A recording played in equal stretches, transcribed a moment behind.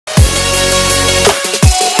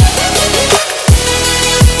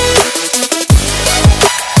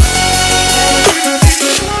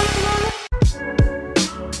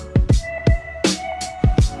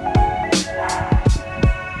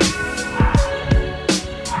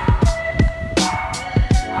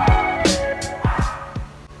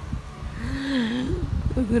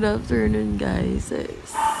Good afternoon, guys.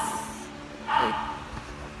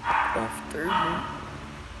 Afternoon.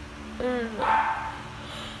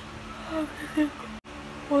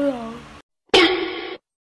 Wala.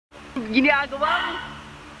 Ginagawa mo?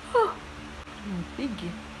 Oh. Pig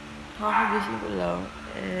eh. Kakagising ko lang.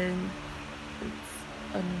 And it's,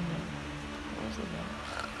 ano na. Ano na?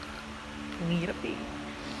 Ang hirap eh.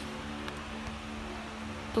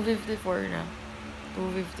 2:54 na.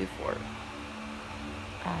 2:54.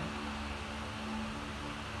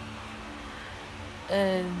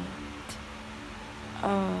 And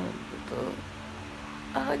ito.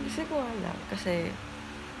 Gising ko lang kasi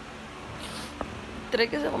try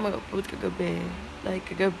kasi ako mag-upload kagabi. Like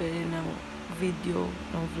kagabi ng video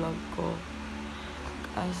ng vlog ko.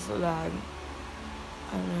 Kaso lang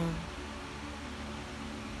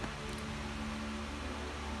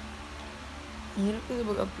hirap kasi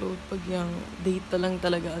mag-upload pag yung data lang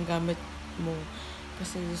talaga ang gamit mo.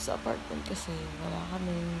 Kasi sa apartment kasi wala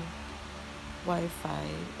kaming wifi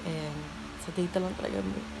and sa data lang talaga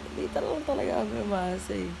ang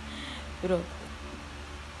mamasa eh. Pero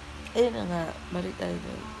ayun na nga, balik tayo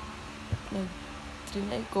doon.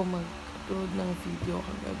 Nag-trinay ko mag-upload ng video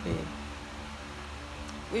kagabi.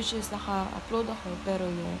 Which is naka-upload ako pero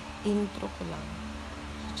yung intro ko lang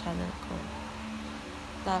sa channel ko.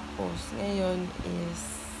 Tapos ngayon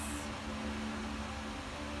is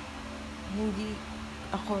hindi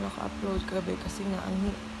ako naka-upload kagabi kasi nga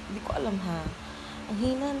hindi ko alam ha. Ang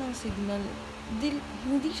hina ng signal,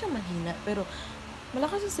 hindi siya mahina pero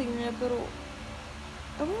malakas yung signal pero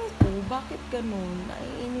ewan ko, bakit ganun?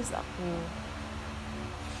 Naiinis ako.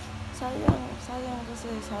 Sayang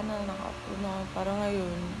kasi sana naka-upload na para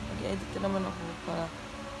ngayon. Mag-edit naman ako para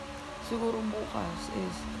siguro bukas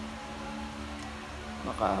is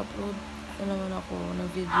maka-upload na naman ako ng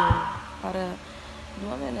video para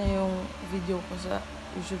dumami na yung video ko sa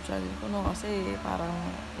YouTube channel ko, no? Kasi parang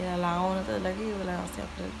inalangaw na talaga eh. Wala na kasi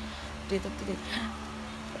update.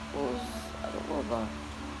 Tapos, ano ko ba?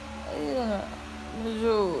 Ayun na nga.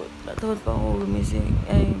 Medyo, natamad pa ako gumising.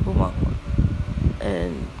 Ay, bumangon.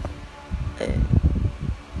 And,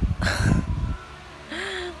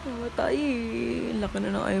 namatay eh. Laki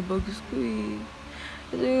na ng eyebags ko eh.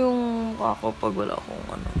 Ito yung mukha ko pag wala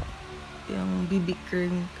akong yung BB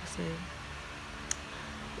cream kasi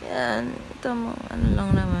yan, ito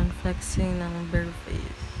lang naman, flexing ng bare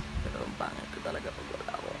face. Pero ang pangit ko talaga pag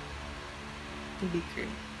wala ako BB cream.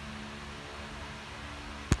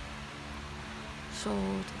 So,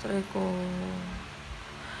 tutry ko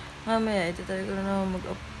mamaya, tutry ko na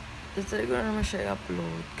naman siya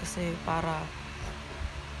i-upload kasi para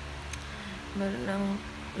meron lang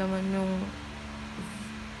laman yung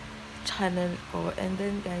channel ko. And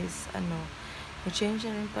then guys, mag-change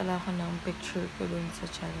na rin pala ako ng picture ko dun sa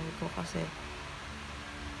channel ko kasi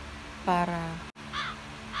para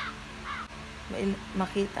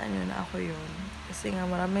makita nyo na ako yun. Kasi nga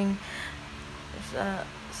maraming sa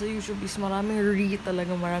YouTube is maraming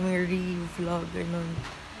maraming re-vlog, ganun.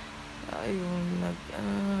 Ayun,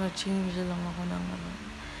 nag-change lang ako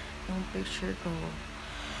ng picture ko.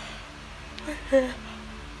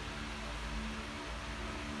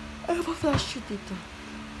 Ano ba flash shoot dito?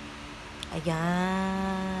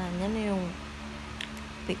 Ayan. Yan na yung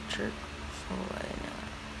picture ko. So, ayun na.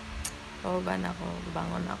 Pababa na ako.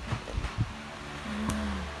 Bangon ako.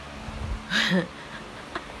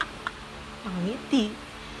 Pangiti.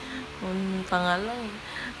 Tanga lang.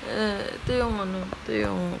 Ito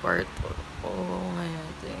yung kwarto ko. Ngayon,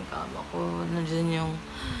 ito yung kama ko. Nandiyan yung,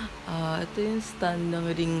 ito yung stand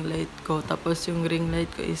ng ring light ko. Tapos yung ring light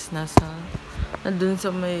ko is nandun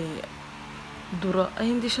sa may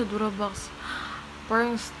hindi siya Durabox.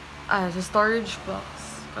 Parang, sa storage box.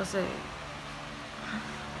 Kasi,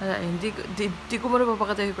 hindi ko muna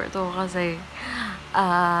papakita yung kwarto ko kasi,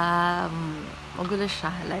 magulo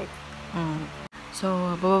siya. Like,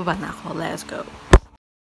 So, bababa na ako. Let's go.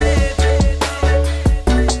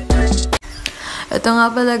 Ito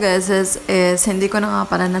nga pala guys is hindi ko na nga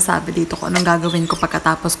pala nasabi dito kung anong gagawin ko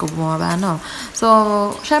pagkatapos ko bumaba, no?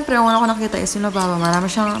 So, syempre, yung una ko nakita is yung lababo.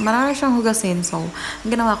 Marami siyang hugasin. So,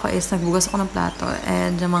 ang ginawa ko is nagbugas ako ng plato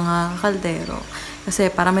and yung mga kaldero.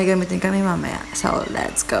 Kasi para may gamitin kami mamaya. So,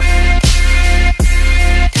 let's go.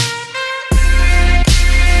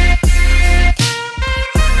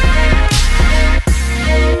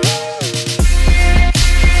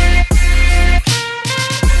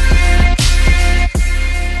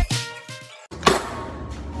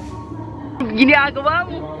 Ginagawa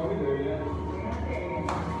mo.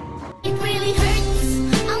 It really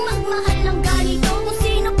hurts ang magmahal ng ganito kung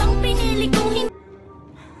sino pang pinili kong hindi.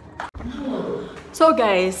 So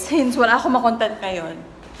guys, since wala akong makontent ngayon,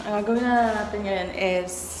 Ang gagawin na natin ngayon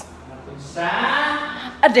is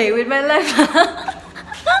a day with my life.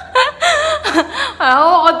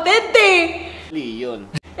 Ako content eh. Yun.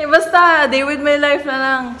 Eh basta, day with my life na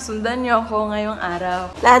lang. Sundan niyo ako ngayong araw.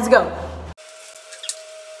 Let's go!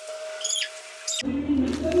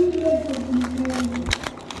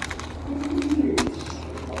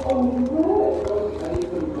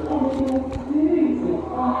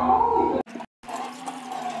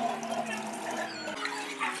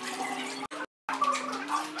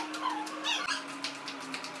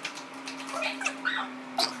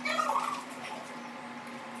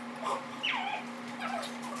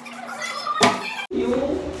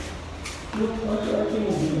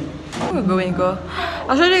 Ano gagawin ko?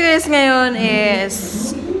 Actually guys, ngayon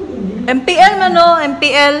is MPL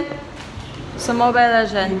MPL sa Mobile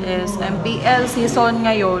Legends is MPL season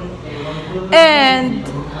ngayon. And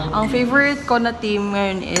ang favorite ko na team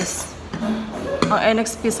ngayon is ang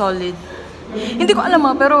NXP Solid. Hindi ko alam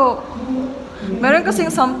pero meron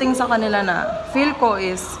kasing something sa kanila na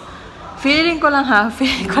feeling ko lang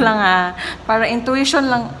ha, para intuition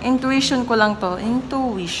ko lang to,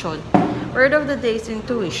 intuition. Word of the day is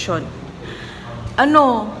intuition.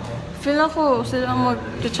 Feel ako sila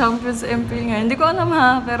mag-champion sa MP ngayon. Hindi ko alam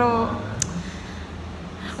ha, pero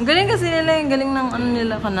ang galing kasi nila, yung galing ng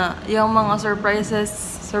nila kana, yung mga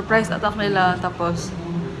surprise attack nila, tapos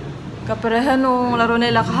kapareha nung laro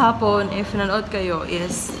nila kahapon, if nanood kayo,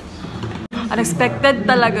 is unexpected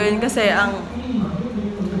talaga yun kasi ang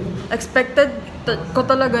expected ko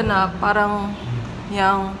talaga na parang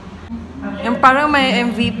yung parang may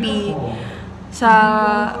MVP sa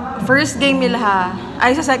first game nila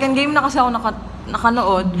sa second game na kasi ako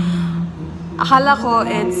nakanood. Akala ko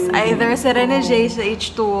it's either si Rene J sa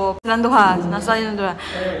H2 nasa duha.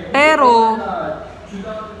 Pero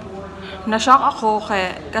na-shock ako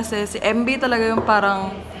kasi si MB talaga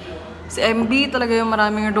yung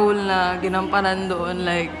maraming role na ginampanan doon,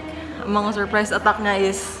 like mga surprise attack niya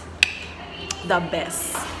is the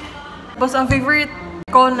best. Tapos ang favorite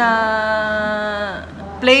ko na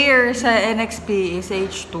player sa NXP is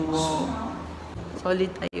H2O.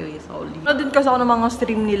 Solid Ayun, solid. Din kasi ako ng mga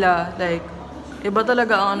stream nila, like iba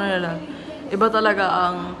talaga ang nila. Iba talaga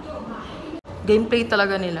ang gameplay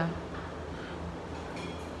talaga nila.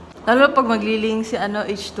 Lalo pag magliling si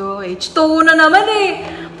H2O. H2O na naman eh!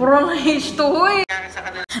 Puro na H2O eh!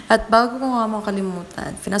 At bago ko nga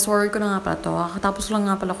makalimutan, fast-forward ko na nga pala to. Katapos lang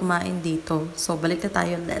nga pala kumain dito. So, balik na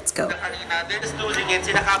tayo. Let's go!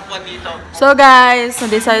 So guys,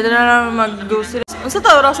 na-decide na naman mag-grocery. Ano sa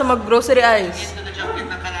tawag sa mag-grocery ice?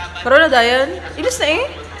 Pero na dayan? Ilis na eh?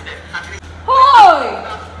 Hoy!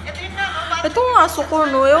 Ito nga, suko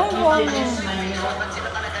no.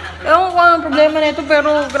 Ewan ko anong problema na ito,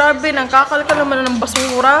 pero grabe, nangkakalka naman ng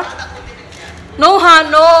basura. No ha,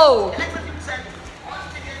 no!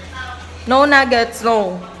 No nuggets,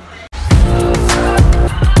 no.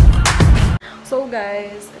 So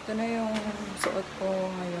guys, ito na yung suot ko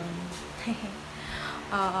ngayon.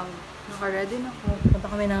 Naka-ready na ako. Punta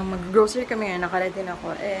kami na mag-grocery kami ngayon. Naka-ready na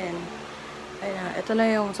ako. And, ayun, ito na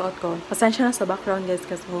yung suot ko. Pasensya na sa background guys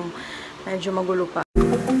kasi medyo magulo pa.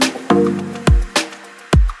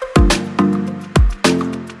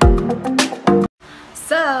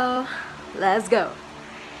 So, let's go!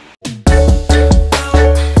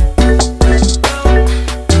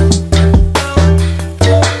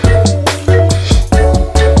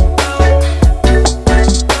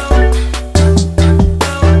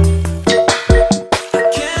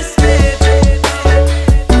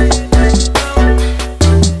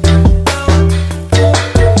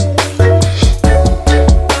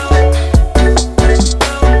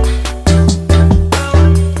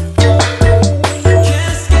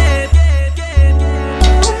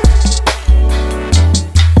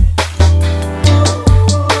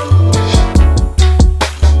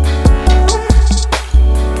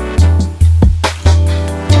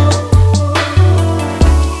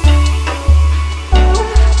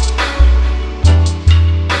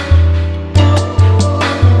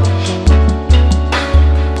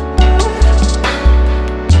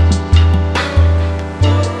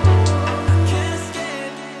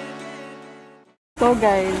 So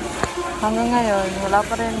guys, hanggang ngayon,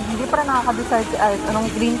 hindi pa rin nakaka-decide si Ice anong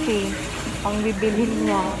green tea ang bibilhin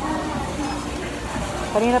niya.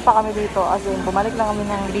 Kanina pa kami dito, as in, bumalik lang kami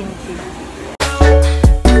ng green tea.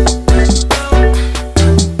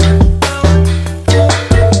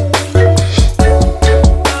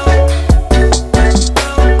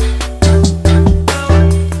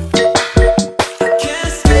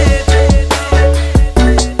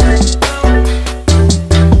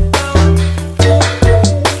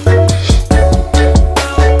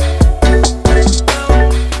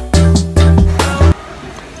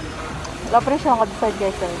 ako decide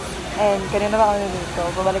guys. And kanina na kami dito.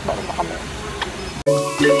 Babalik na rin kami.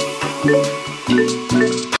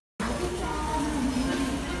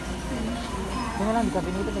 Kaya lang, di ka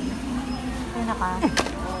binito lagi. Okay na ka?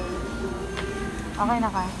 Okay na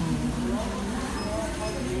ka?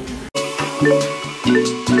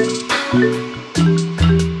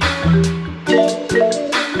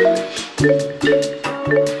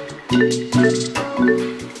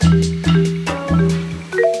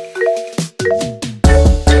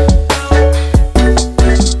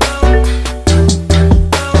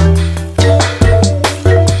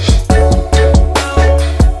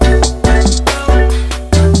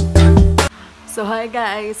 So hi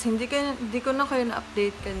guys, hindi ko na kayo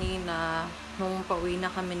na-update kanina nung pauwi na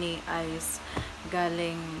kami ni Ice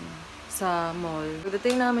galing sa mall.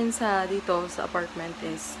 Pagdating namin dito sa apartment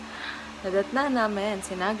is nadat na namin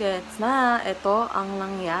si Nuggets na ito ang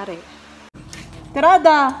nangyari.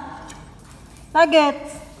 Tirada!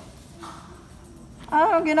 Nuggets!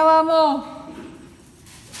 Ano ginawa mo?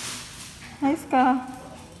 Nice ka.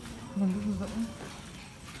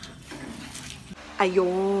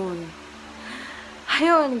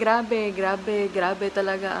 Ayun, grabe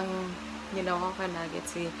talaga ang ginawa ko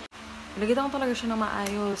Nuggets. Nagkita ko talaga siya na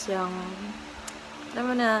maayos. Yung, alam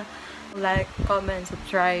mo na, like, comment,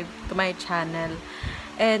 subscribe to my channel.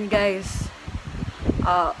 And guys,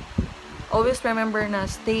 always remember na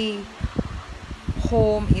stay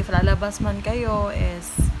home. If lalabas man kayo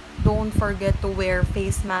is don't forget to wear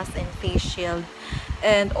face mask and face shield.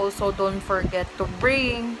 And also don't forget to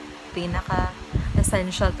bring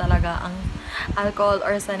pinaka-essential talaga ang alcohol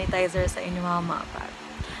or sanitizer sa inyong mga mapag.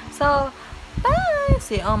 So, bye!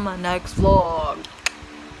 See you on my next vlog.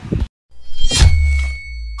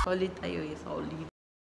 Solid tayo solid.